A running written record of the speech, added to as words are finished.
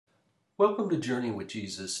Welcome to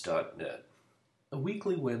JourneyWithJesus.net, a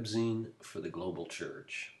weekly webzine for the global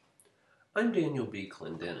church. I'm Daniel B.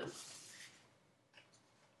 Clendenin.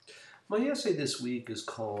 My essay this week is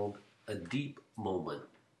called A Deep Moment,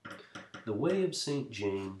 The Way of St.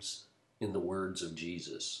 James in the Words of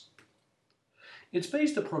Jesus. It's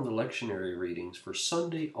based upon the lectionary readings for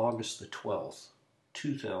Sunday, August the 12th,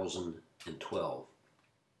 2012.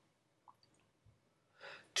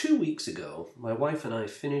 2 weeks ago, my wife and I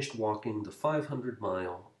finished walking the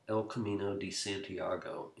 500-mile El Camino de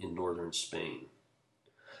Santiago in northern Spain,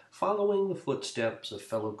 following the footsteps of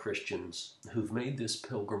fellow Christians who've made this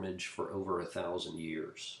pilgrimage for over 1,000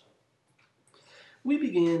 years. We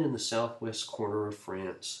began in the southwest corner of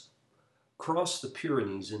France, crossed the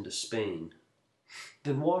Pyrenees into Spain,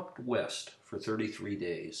 then walked west for 33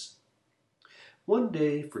 days, one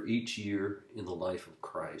day for each year in the life of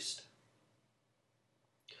Christ.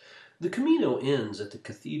 The Camino ends at the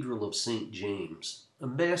Cathedral of St. James, a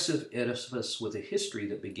massive edifice with a history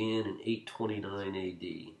that began in 829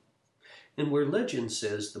 AD, and where legend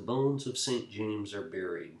says the bones of St. James are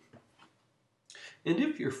buried. And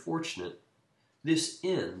if you're fortunate, this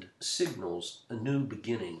end signals a new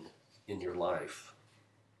beginning in your life.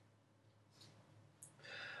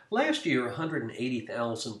 Last year,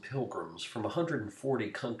 180,000 pilgrims from 140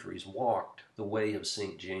 countries walked the way of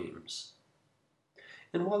St. James.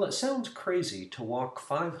 And while it sounds crazy to walk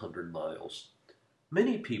 500 miles,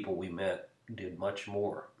 many people we met did much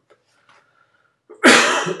more.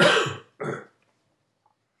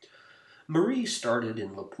 Marie started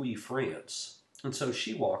in Le Puy, France, and so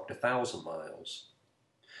she walked 1,000 miles.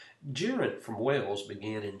 Geraint from Wales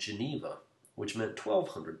began in Geneva, which meant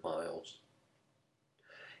 1,200 miles.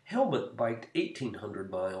 Helmut biked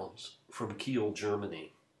 1,800 miles from Kiel,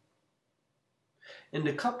 Germany. And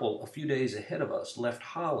a couple a few days ahead of us left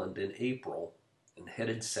Holland in April and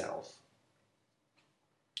headed south.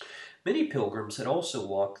 Many pilgrims had also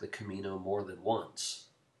walked the Camino more than once.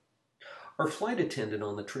 Our flight attendant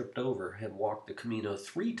on the trip over had walked the Camino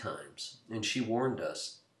 3 times, and she warned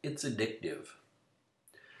us, it's addictive.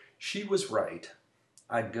 She was right.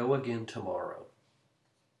 I'd go again tomorrow.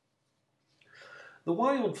 The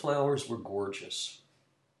wildflowers were gorgeous.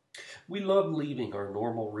 We loved leaving our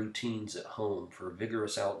normal routines at home for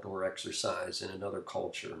vigorous outdoor exercise in another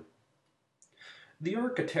culture. The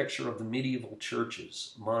architecture of the medieval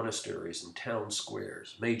churches, monasteries, and town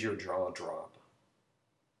squares made your jaw drop.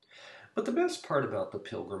 But the best part about the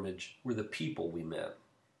pilgrimage were the people we met.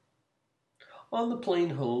 On the plane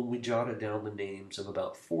home, we jotted down the names of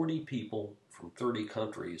about 40 people from 30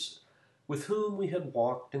 countries with whom we had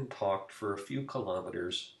walked and talked for a few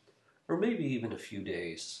kilometers, or maybe even a few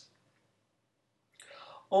days.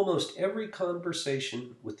 Almost every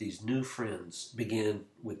conversation with these new friends began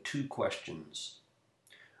with 2 questions.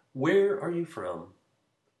 Where are you from?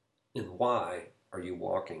 And why are you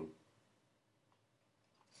walking?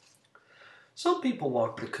 Some people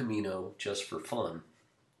walk the Camino just for fun.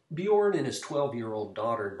 Bjorn and his 12-year-old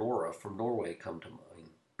daughter Nora from Norway come to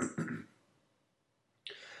mind.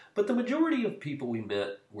 But the majority of people we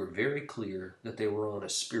met were very clear that they were on a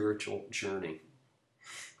spiritual journey.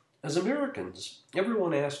 As Americans,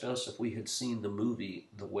 everyone asked us if we had seen the movie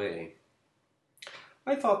The Way.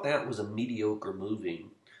 I thought that was a mediocre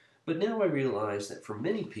movie, but now I realize that for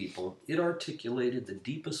many people, it articulated the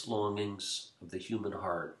deepest longings of the human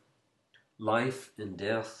heart. Life and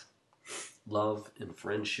death, love and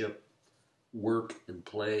friendship, work and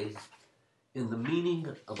play, and the meaning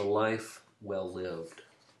of a life well lived.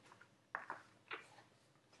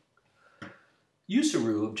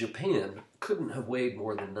 Yusuru of Japan couldn't have weighed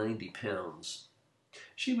more than 90 pounds.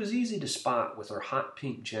 She was easy to spot with her hot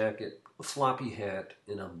pink jacket, floppy hat,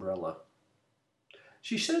 and umbrella.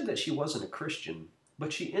 She said that she wasn't a Christian,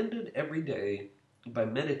 but she ended every day by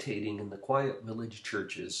meditating in the quiet village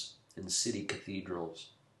churches and city cathedrals.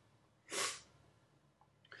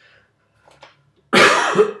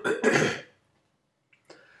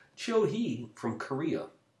 Cho Hee from Korea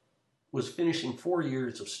was finishing 4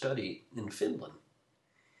 years of study in Finland,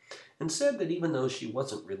 and said that even though she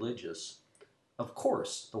wasn't religious, of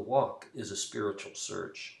course the walk is a spiritual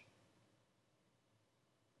search.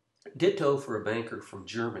 Ditto for a banker from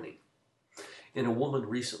Germany, and a woman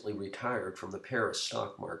recently retired from the Paris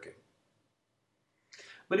stock market.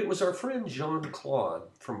 But it was our friend Jean-Claude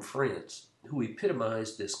from France who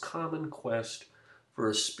epitomized this common quest for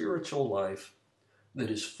a spiritual life that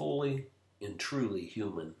is fully and truly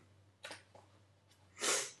human.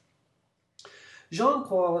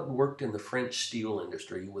 Jean-Claude worked in the French steel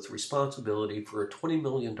industry with responsibility for a $20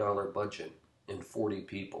 million budget and 40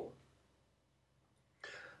 people.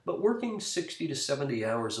 But working 60 to 70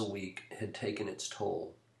 hours a week had taken its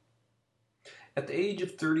toll. At the age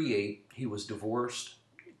of 38, he was divorced,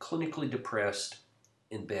 clinically depressed,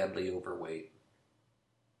 and badly overweight.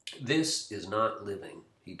 "This is not living,"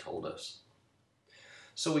 he told us.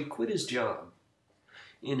 So he quit his job,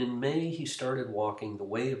 and in May he started walking the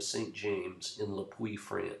Way of St. James in Le Puy,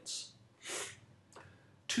 France.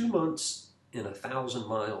 2 months and 1,000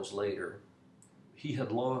 miles later, he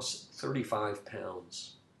had lost 35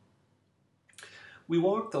 pounds. We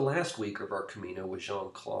walked the last week of our Camino with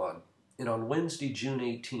Jean-Claude, and on Wednesday, June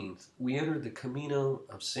 18th, we entered the Camino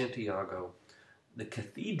of Santiago, the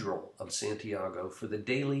Cathedral of Santiago, for the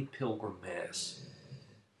daily pilgrim mass.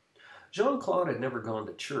 Jean-Claude had never gone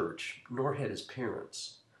to church, nor had his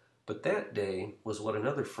parents, but that day was what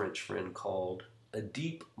another French friend called a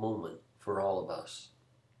deep moment for all of us.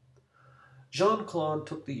 Jean-Claude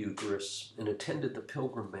took the Eucharist and attended the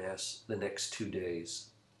pilgrim mass the next 2 days.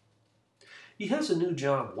 He has a new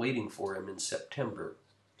job waiting for him in September,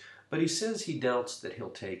 but he says he doubts that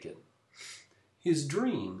he'll take it. His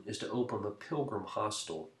dream is to open a pilgrim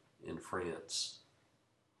hostel in France.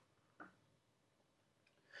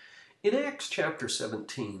 In Acts chapter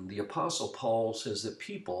 17, the Apostle Paul says that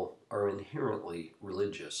people are inherently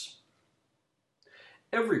religious.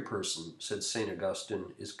 "Every person," said St.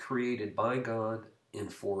 Augustine, "is created by God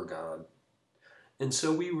and for God, and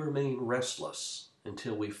so we remain restless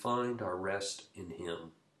until we find our rest in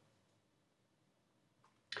Him."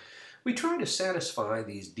 We try to satisfy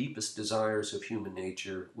these deepest desires of human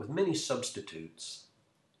nature with many substitutes,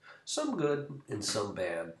 some good and some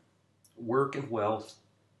bad: work and wealth,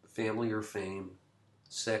 family or fame,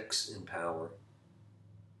 sex and power.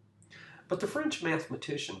 But the French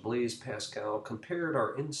mathematician Blaise Pascal compared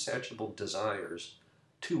our insatiable desires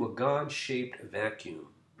to a God-shaped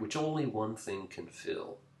vacuum which only one thing can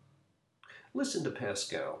fill. Listen to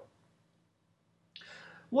Pascal.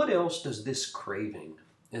 "What else does this craving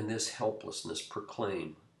and this helplessness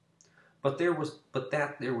proclaim but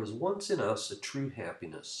that there was once in us a true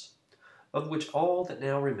happiness, of which all that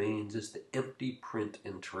now remains is the empty print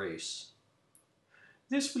and trace.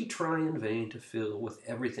 This we try in vain to fill with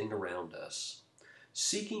everything around us,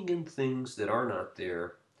 seeking in things that are not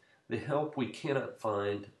there the help we cannot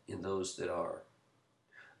find in those that are,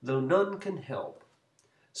 though none can help,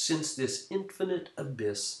 since this infinite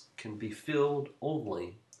abyss can be filled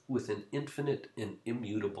only with an infinite and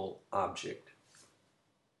immutable object.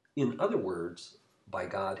 In other words, by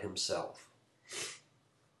God Himself."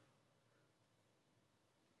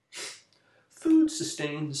 Food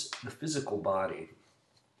sustains the physical body.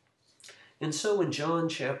 And so in John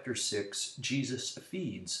chapter 6, Jesus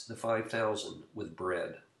feeds the 5,000 with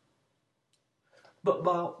bread. But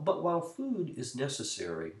while food is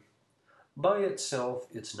necessary, by itself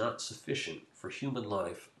it's not sufficient for human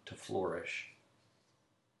life to flourish.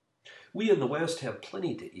 We in the West have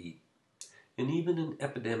plenty to eat, and even an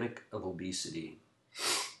epidemic of obesity.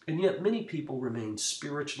 And yet many people remain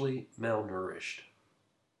spiritually malnourished.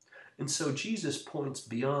 And so Jesus points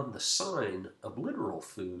beyond the sign of literal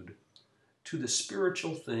food to the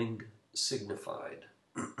spiritual thing signified.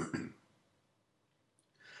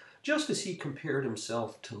 Just as He compared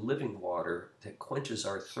Himself to living water that quenches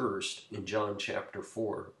our thirst in John chapter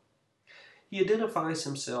 4, He identifies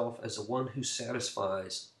Himself as the one who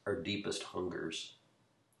satisfies our deepest hungers.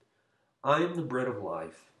 "I am the bread of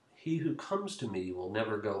life. He who comes to me will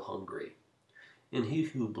never go hungry, and he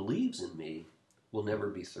who believes in me will never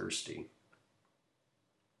be thirsty."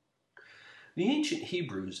 The ancient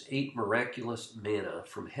Hebrews ate miraculous manna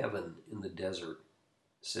from heaven in the desert,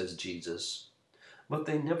 says Jesus, but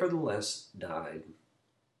they nevertheless died.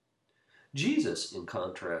 Jesus, in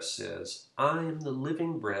contrast, says, "I am the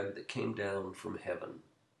living bread that came down from heaven.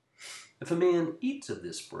 If a man eats of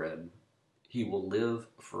this bread, he will live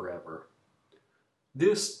forever.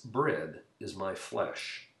 This bread is my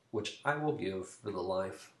flesh, which I will give for the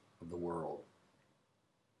life of the world."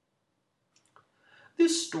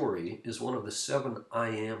 This story is one of the 7 I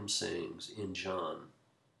am sayings in John,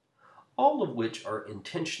 all of which are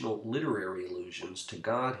intentional literary allusions to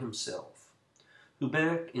God Himself, who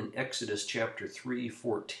back in Exodus chapter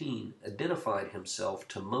 3:14 identified Himself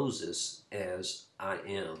to Moses as "I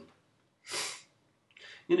am."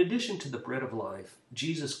 In addition to the bread of life,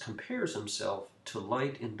 Jesus compares Himself to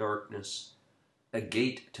light in darkness, a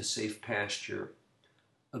gate to safe pasture,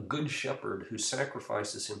 a good shepherd who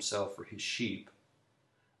sacrifices himself for his sheep,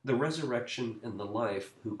 the resurrection and the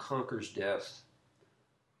life who conquers death,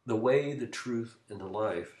 the way, the truth, and the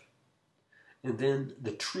life, and then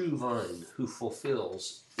the true vine who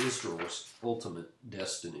fulfills Israel's ultimate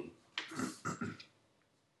destiny.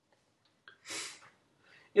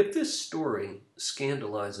 If this story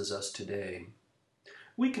scandalizes us today,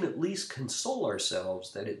 we can at least console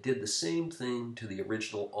ourselves that it did the same thing to the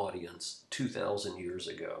original audience 2,000 years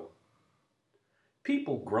ago.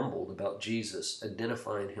 People grumbled about Jesus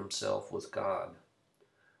identifying himself with God.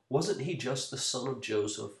 Wasn't he just the son of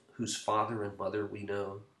Joseph, whose father and mother we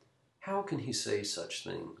know? How can he say such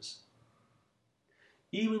things?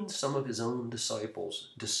 Even some of his own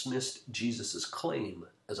disciples dismissed Jesus' claim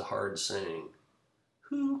as a hard saying.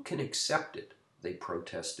 Who can accept it? They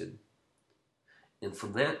protested. And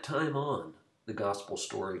from that time on, the gospel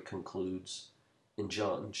story concludes in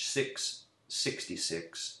John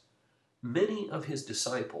 6:66, many of his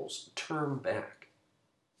disciples turned back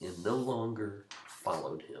and no longer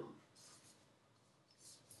followed him.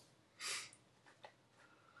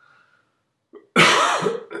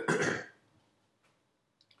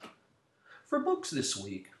 For books this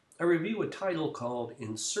week, I review a title called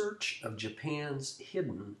In Search of Japan's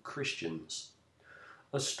Hidden Christians,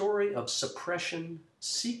 a story of suppression,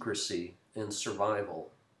 secrecy, and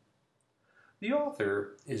survival. The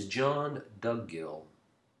author is John Duggill.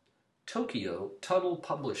 Tokyo, Tuttle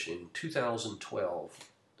Publishing, 2012.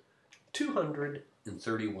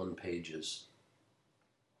 231 pages.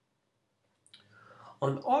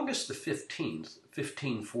 On August the 15th,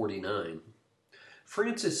 1549,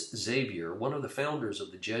 Francis Xavier, one of the founders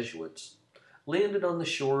of the Jesuits, landed on the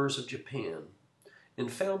shores of Japan and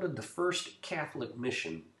founded the first Catholic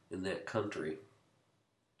mission in that country.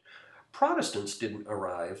 Protestants didn't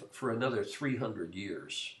arrive for another 300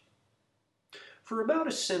 years. For about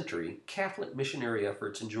a century, Catholic missionary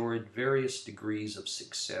efforts enjoyed various degrees of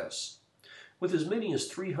success, with as many as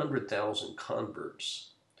 300,000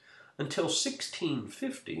 converts, until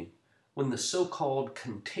 1650, when the so-called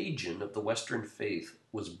contagion of the Western faith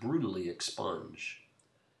was brutally expunged.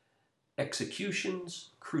 Executions,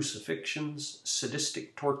 crucifixions,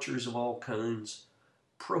 sadistic tortures of all kinds,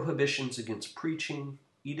 prohibitions against preaching,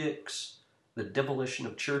 edicts, the demolition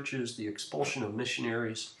of churches, the expulsion of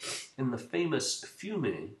missionaries, and the famous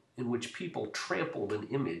Fume, in which people trampled an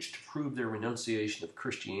image to prove their renunciation of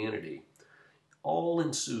Christianity, all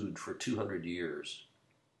ensued for 200 years.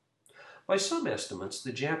 By some estimates,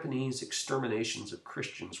 the Japanese exterminations of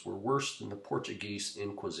Christians were worse than the Portuguese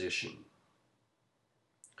Inquisition.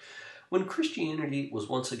 When Christianity was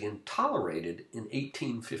once again tolerated in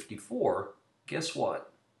 1854, guess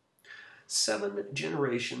what? 7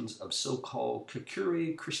 generations of so-called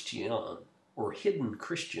Kukure Christian, or hidden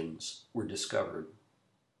Christians, were discovered.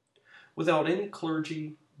 Without any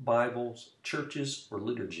clergy, Bibles, churches, or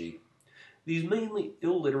liturgy, these mainly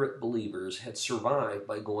illiterate believers had survived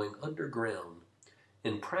by going underground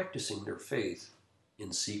and practicing their faith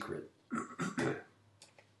in secret.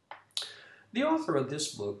 The author of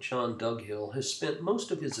this book, John Duggill, has spent most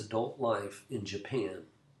of his adult life in Japan,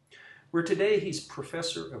 where today he's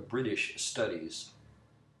professor of British studies.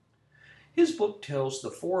 His book tells the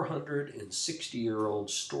 460-year-old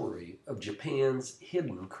story of Japan's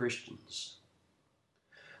hidden Christians.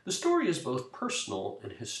 The story is both personal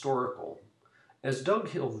and historical, as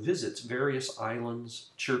Duggill visits various islands,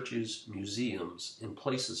 churches, museums, and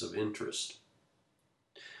places of interest.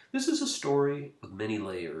 This is a story with many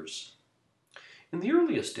layers. In the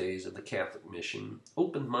earliest days of the Catholic mission,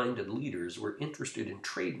 open-minded leaders were interested in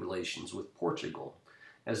trade relations with Portugal,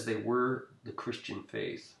 as they were the Christian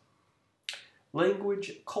faith.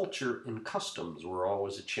 Language, culture, and customs were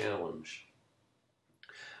always a challenge.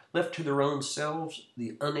 Left to their own selves,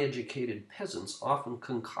 the uneducated peasants often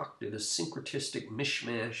concocted a syncretistic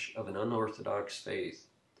mishmash of an unorthodox faith,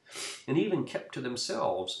 and even kept to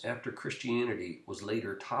themselves after Christianity was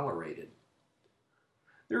later tolerated.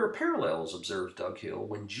 There are parallels, observes Duggill,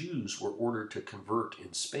 when Jews were ordered to convert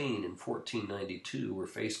in Spain in 1492 or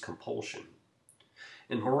faced compulsion,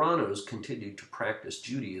 and Moranos continued to practice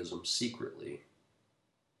Judaism secretly.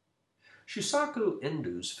 Shusaku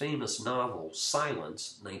Endo's famous novel,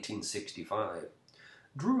 Silence, 1965,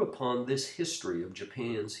 drew upon this history of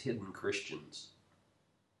Japan's hidden Christians.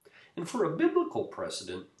 And for a biblical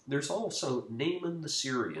precedent, there's also Naaman the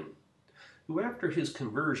Syrian, who after his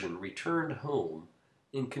conversion returned home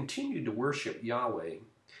and continued to worship Yahweh,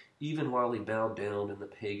 even while he bowed down in the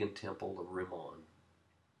pagan temple of Rimmon.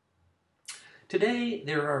 Today,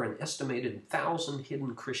 there are an estimated 1,000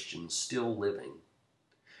 hidden Christians still living,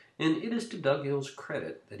 and it is to Duggill's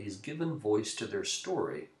credit that he's given voice to their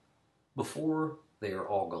story before they are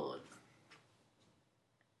all gone.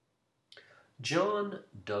 John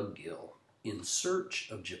Duggill, In Search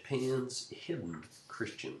of Japan's Hidden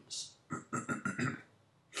Christians.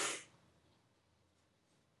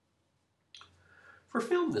 For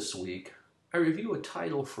film this week, I review a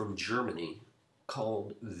title from Germany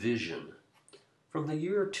called Vision from the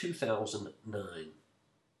year 2009.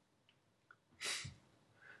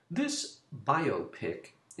 This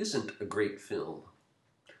biopic isn't a great film,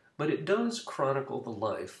 but it does chronicle the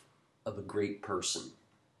life of a great person.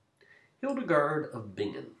 Hildegard of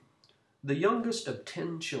Bingen, the youngest of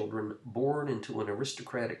 10 children born into an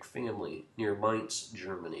aristocratic family near Mainz,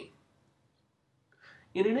 Germany.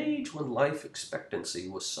 In an age when life expectancy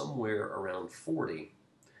was somewhere around 40,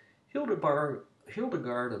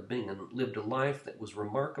 Hildegard of Bingen lived a life that was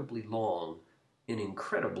remarkably long and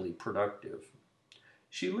incredibly productive.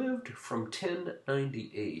 She lived from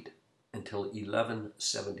 1098 until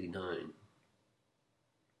 1179.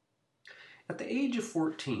 At the age of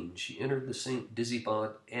 14, she entered the St.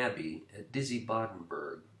 Disibod Abbey at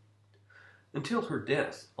Disibodenberg. Until her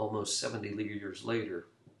death, almost 70 years later,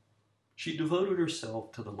 she devoted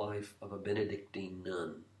herself to the life of a Benedictine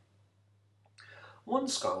nun. One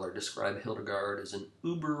scholar described Hildegard as an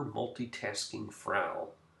uber multitasking Frau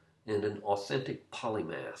and an authentic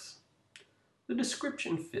polymath. The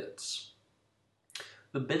description fits.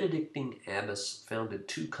 The Benedictine abbess founded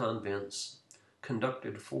 2 convents,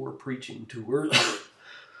 conducted 4 preaching tours,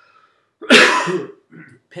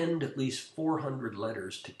 penned at least 400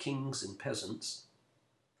 letters to kings and peasants,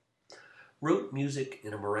 wrote music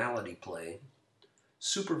in a morality play,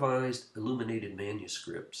 supervised illuminated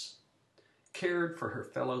manuscripts, cared for her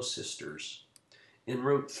fellow sisters, and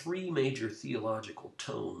wrote 3 major theological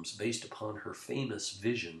tomes based upon her famous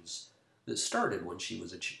visions that started when she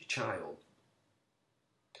was a child.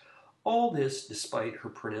 All this despite her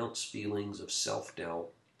pronounced feelings of self-doubt,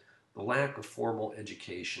 the lack of formal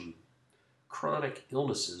education, chronic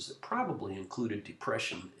illnesses that probably included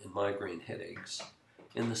depression and migraine headaches,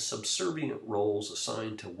 and the subservient roles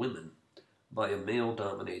assigned to women by a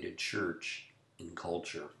male-dominated church and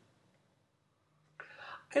culture.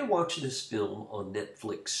 I watched this film on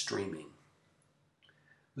Netflix streaming.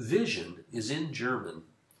 Vision is in German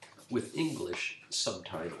with English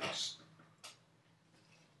subtitles.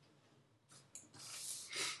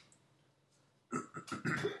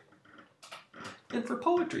 And for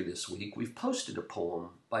poetry this week, we've posted a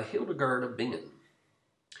poem by Hildegard of Bingen,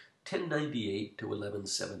 1098 to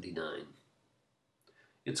 1179.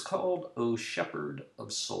 It's called O Shepherd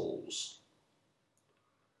of Souls.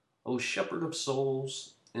 O Shepherd of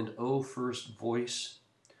Souls, and O first voice,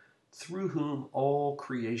 through whom all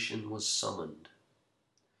creation was summoned.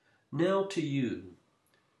 Now to you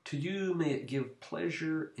may it give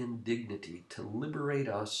pleasure and dignity to liberate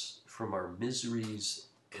us from our miseries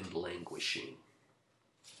and languishing.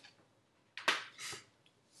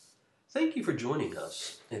 Thank you for joining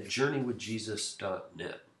us at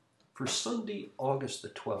JourneyWithJesus.net for Sunday, August the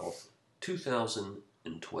 12th,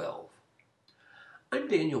 2012. I'm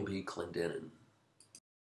Daniel B. Clendenin.